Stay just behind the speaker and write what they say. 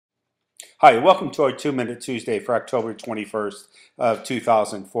Hi, welcome to our 2-Minute Tuesday for October 21st of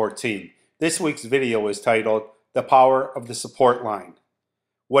 2014. This week's video is titled, The Power of the Support Line,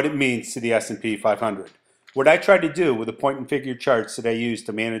 what it means to the S&P 500. What I try to do with the point and figure charts that I use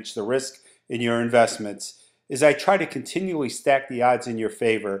to manage the risk in your investments is I try to continually stack the odds in your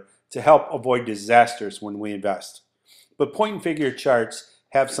favor to help avoid disasters when we invest. But point and figure charts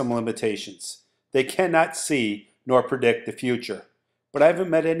have some limitations. They cannot see nor predict the future. But I haven't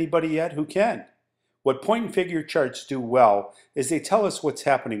met anybody yet who can. What point and figure charts do well is they tell us what's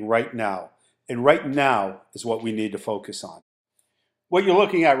happening right now. And right now is what we need to focus on. What you're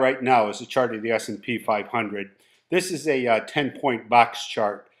looking at right now is a chart of the S&P 500. This is a 10-point box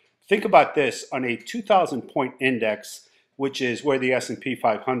chart. Think about this on a 2,000-point index, which is where the S&P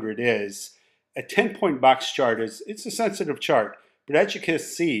 500 is. A 10-point box chart it's a sensitive chart. But as you can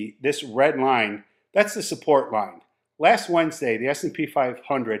see, this red line, that's the support line. Last Wednesday, the S&P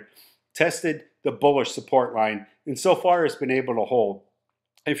 500 tested the bullish support line and so far has been able to hold.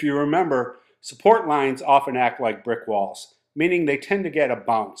 If you remember, support lines often act like brick walls, meaning they tend to get a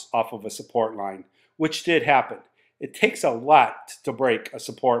bounce off of a support line, which did happen. It takes a lot to break a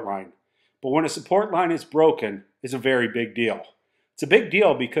support line, but when a support line is broken, it's a very big deal. It's a big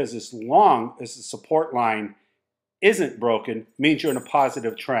deal because as long as the support line isn't broken, means you're in a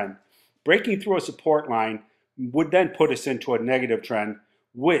positive trend. Breaking through a support line would then put us into a negative trend,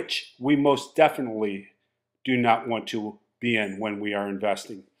 which we most definitely do not want to be in when we are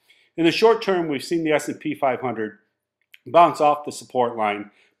investing. In the short term, we've seen the S&P 500 bounce off the support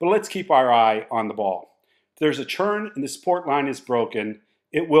line, but let's keep our eye on the ball. If there's a turn and the support line is broken,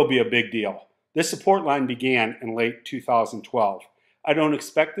 it will be a big deal. This support line began in late 2012. I don't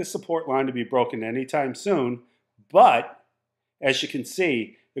expect this support line to be broken anytime soon, but as you can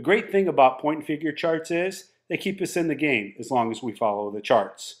see, the great thing about point and figure charts is they keep us in the game as long as we follow the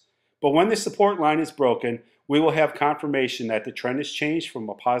charts. But when the support line is broken, we will have confirmation that the trend has changed from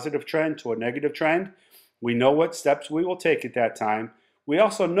a positive trend to a negative trend. We know what steps we will take at that time. We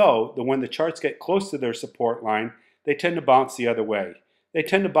also know that when the charts get close to their support line, they tend to bounce the other way. They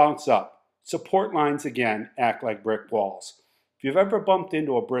tend to bounce up. Support lines, again, act like brick walls. If you've ever bumped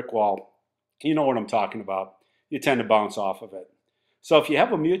into a brick wall, you know what I'm talking about. You tend to bounce off of it. So if you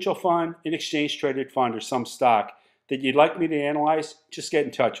have a mutual fund, an exchange traded fund, or some stock that you'd like me to analyze, just get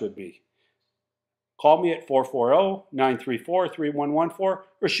in touch with me. Call me at 440-934-3114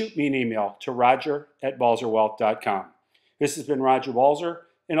 or shoot me an email to roger@balserwealth.com. This has been Roger Balser,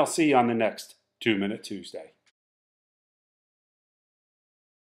 and I'll see you on the next 2-Minute Tuesday.